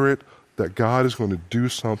Spirit that God is going to do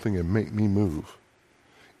something and make me move.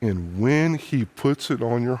 And when he puts it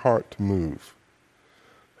on your heart to move,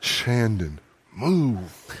 Shandon,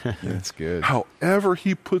 move. That's good. However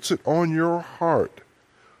he puts it on your heart,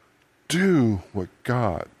 do what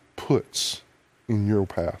God puts in your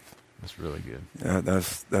path. That's really good.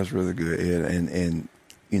 That's really good, Ed. And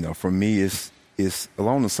you know, for me, it's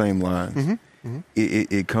along the same lines.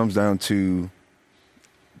 It comes down to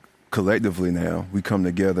collectively now we come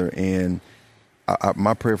together, and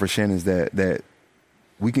my prayer for Shannon is that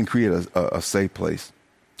we can create a safe place,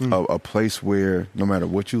 a place where no matter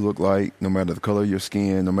what you look like, no matter the color of your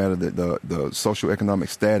skin, no matter the socioeconomic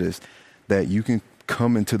status, that you can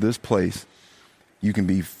come into this place, you can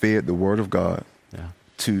be fed the Word of God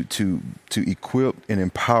to equip and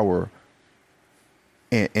empower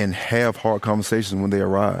and have hard conversations when they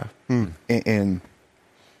arrive, and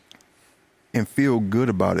feel good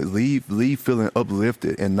about it. Leave feeling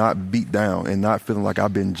uplifted and not beat down and not feeling like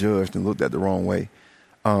I've been judged and looked at the wrong way.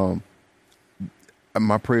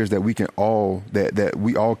 My prayer is that we can all that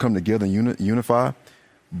we all come together and unify,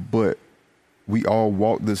 but we all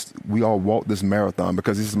walk this marathon,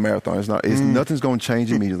 because this is a marathon. It's not. Nothing's going to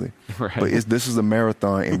change immediately. Right. But this is a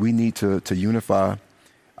marathon, and we need to unify.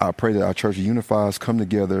 I pray that our church unifies, come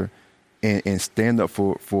together, and stand up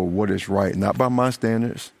for what is right, not by my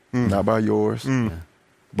standards, not by yours,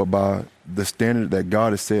 but by the standard that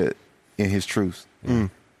God has set in His truth.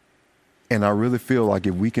 And I really feel like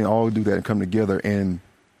if we can all do that and come together and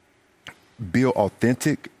build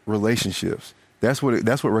authentic relationships, that's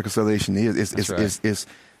what reconciliation is. It's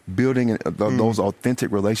building those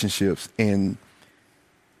authentic relationships and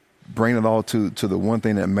bringing it all to the one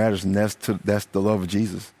thing that matters, and that's the love of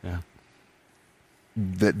Jesus. Yeah.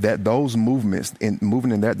 That those movements and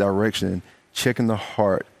moving in that direction, checking the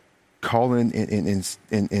heart, calling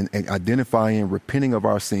and identifying, repenting of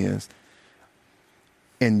our sins,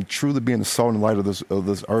 and truly being the salt and light of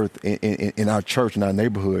this earth in our church, in our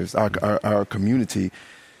neighborhoods, our community.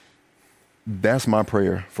 That's my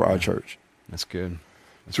prayer for our church. That's good.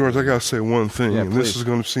 George, I got to say one thing, Yeah, and please. this is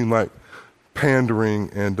going to seem like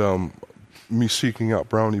pandering and me seeking out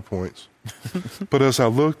brownie points. But as I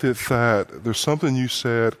looked at that, there's something you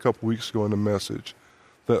said a couple weeks ago in the message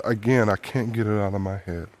that, again, I can't get it out of my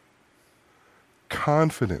head.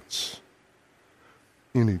 Confidence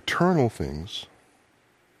in eternal things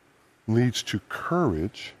leads to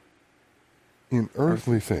courage in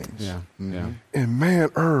earthly things. Yeah. Yeah. And man,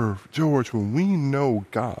 Irv, George, when we know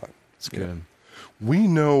God, It's good. we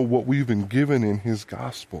know what we've been given in His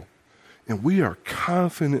gospel, and we are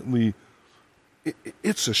confidently,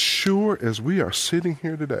 it's as sure as we are sitting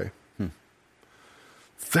here today.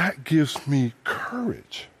 That gives me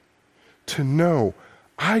courage to know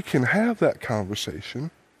I can have that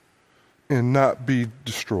conversation and not be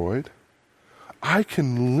destroyed. I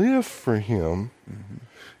can live for Him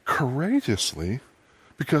courageously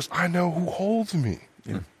because I know who holds me.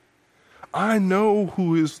 I know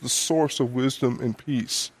who is the source of wisdom and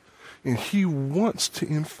peace, and He wants to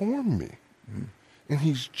inform me, and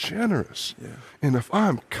He's generous. And if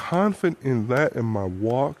I'm confident in that in my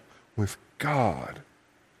walk with God,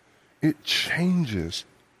 it changes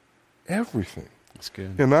everything. That's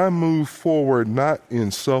good. And I move forward not in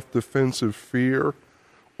self-defensive fear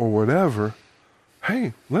or whatever.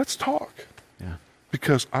 Hey, let's talk. Yeah.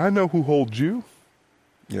 Because I know who holds you.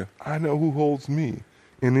 Yeah. I know who holds me.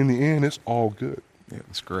 And in the end, it's all good.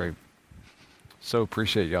 That's great. So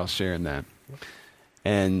appreciate y'all sharing that.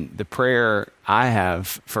 And the prayer I have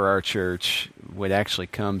for our church would actually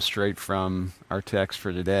come straight from our text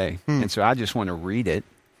for today. And so I just want to read it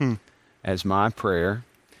as my prayer.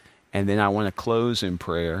 And then I want to close in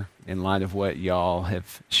prayer in light of what y'all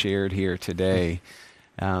have shared here today.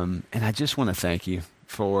 And I just want to thank you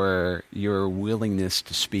for your willingness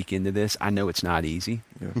to speak into this. I know it's not easy.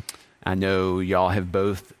 Yeah. I know y'all have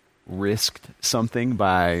both risked something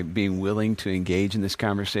by being willing to engage in this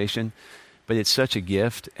conversation, but it's such a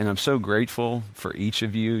gift, and I'm so grateful for each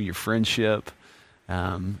of you, your friendship.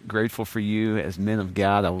 Grateful for you as men of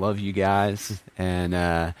God. I love you guys,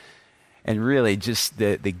 and really just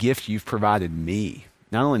the gift you've provided me,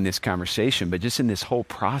 not only in this conversation, but just in this whole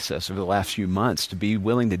process over the last few months, to be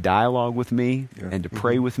willing to dialogue with me and to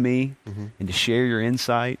pray with me and to share your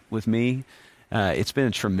insight with me. It's been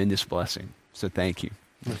a tremendous blessing. So thank you.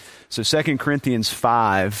 So 2 Corinthians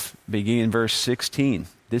 5, beginning in verse 16.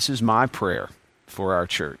 This is my prayer for our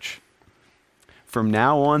church. From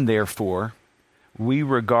now on, therefore, we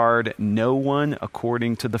regard no one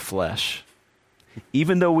according to the flesh.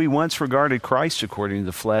 Even though we once regarded Christ according to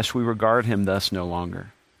the flesh, we regard him thus no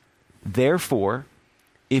longer. Therefore,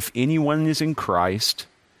 if anyone is in Christ,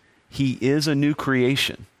 he is a new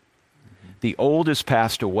creation. The old has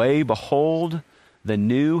passed away. Behold, the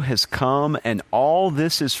new has come, and all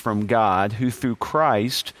this is from God, who through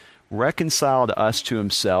Christ reconciled us to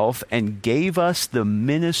himself and gave us the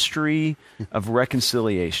ministry of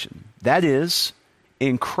reconciliation. That is,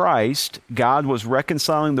 in Christ, God was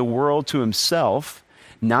reconciling the world to himself,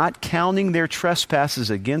 not counting their trespasses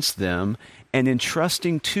against them, and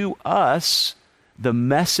entrusting to us the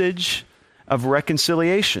message of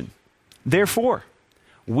reconciliation. Therefore,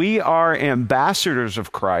 we are ambassadors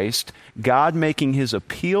of Christ, God making his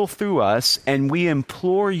appeal through us, and we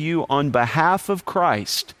implore you on behalf of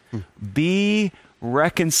Christ, be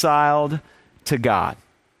reconciled to God.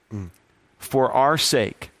 For our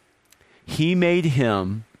sake, he made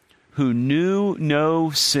him who knew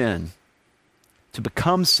no sin to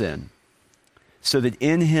become sin, so that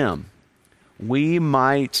in him we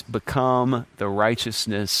might become the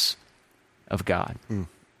righteousness of God.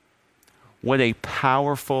 What a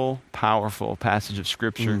powerful, powerful passage of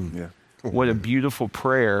Scripture. What a beautiful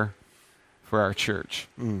prayer for our church.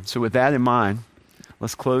 So with that in mind,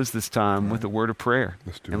 let's close this time with a word of prayer.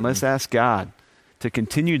 Let's ask God to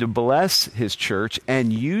continue to bless his church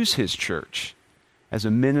and use his church as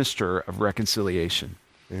a minister of reconciliation.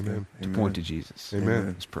 Amen. To point to Jesus. Amen.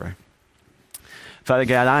 Let's pray. Father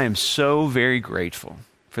God, I am so very grateful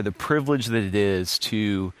for the privilege that it is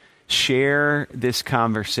to share this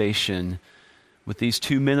conversation with these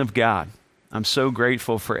two men of God. I'm so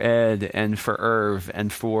grateful for Ed and for Irv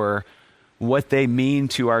and for what they mean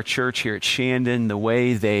to our church here at Shandon, the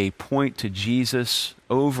way they point to Jesus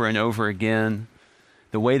over and over again,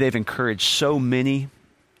 the way they've encouraged so many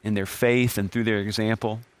in their faith and through their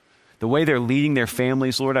example, the way they're leading their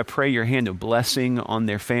families. Lord, I pray your hand of blessing on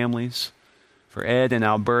their families, for Ed and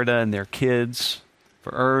Alberta and their kids,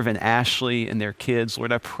 for Irv and Ashley and their kids.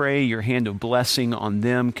 Lord, I pray your hand of blessing on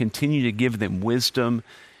them. Continue to give them wisdom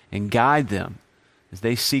and guide them as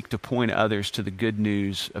they seek to point others to the good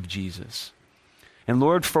news of Jesus. And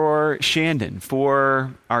Lord, for Shandon,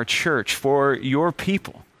 for our church, for your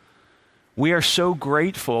people, we are so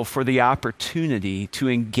grateful for the opportunity to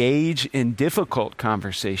engage in difficult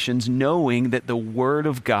conversations, knowing that the Word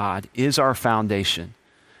of God is our foundation.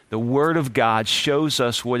 The Word of God shows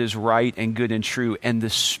us what is right and good and true, and the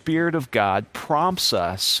Spirit of God prompts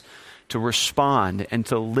us to respond and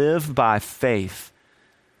to live by faith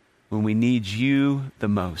when we need you the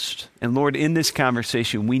most. And Lord, in this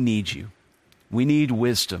conversation, we need you. We need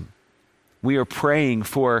wisdom. We are praying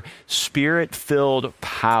for Spirit-filled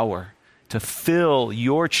power to fill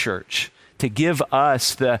your church, to give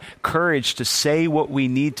us the courage to say what we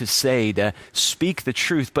need to say, to speak the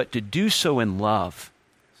truth, but to do so in love.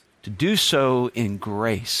 To do so in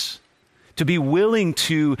grace, to be willing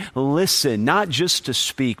to listen, not just to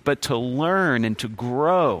speak, but to learn and to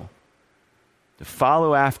grow, to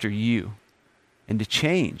follow after you, and to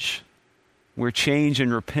change where change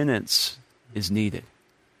and repentance is needed.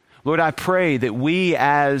 Lord, I pray that we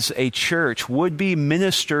as a church would be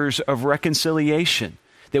ministers of reconciliation,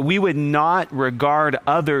 that we would not regard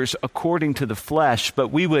others according to the flesh, but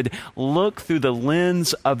we would look through the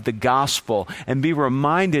lens of the gospel and be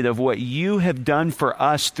reminded of what you have done for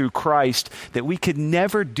us through Christ that we could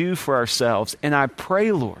never do for ourselves. And I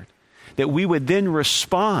pray, Lord, that we would then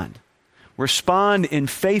respond in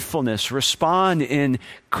faithfulness, respond in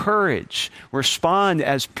courage, respond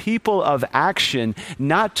as people of action,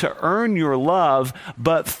 not to earn your love,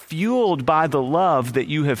 but fueled by the love that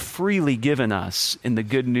you have freely given us in the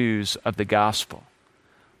good news of the gospel.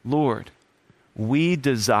 Lord, we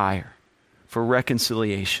desire for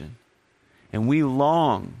reconciliation, and we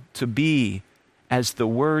long to be, as the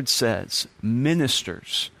word says,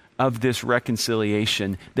 ministers of this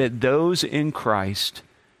reconciliation, that those in Christ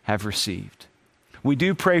have received. We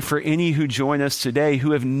do pray for any who join us today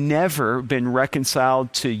who have never been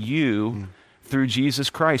reconciled to you through Jesus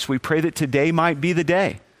Christ. We pray that today might be the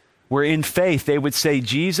day where in faith they would say,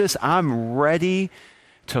 Jesus, I'm ready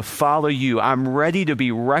to follow you. I'm ready to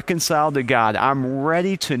be reconciled to God. I'm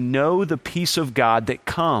ready to know the peace of God that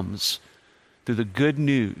comes through the good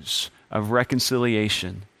news of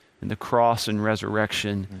reconciliation and the cross and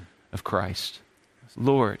resurrection of Christ.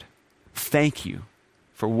 Lord, thank you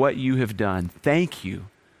for what you have done. Thank you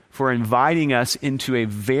for inviting us into a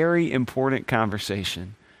very important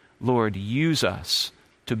conversation. Lord, use us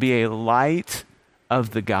to be a light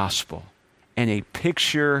of the gospel and a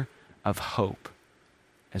picture of hope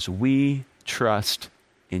as we trust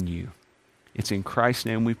in you. It's in Christ's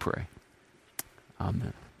name we pray.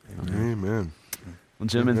 Amen. Amen. Well,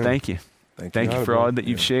 gentlemen, Amen. thank you. Thank you for all that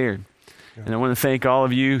you've shared. Yeah. And I want to thank all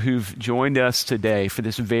of you who've joined us today for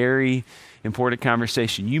this very important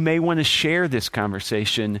conversation. You may want to share this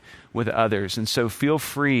conversation with others. And so feel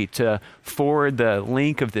free to forward the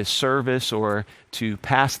link of this service or to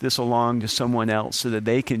pass this along to someone else so that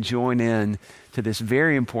they can join in to this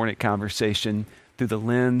very important conversation through the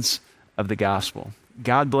lens of the gospel.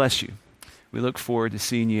 God bless you. We look forward to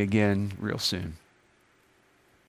seeing you again real soon.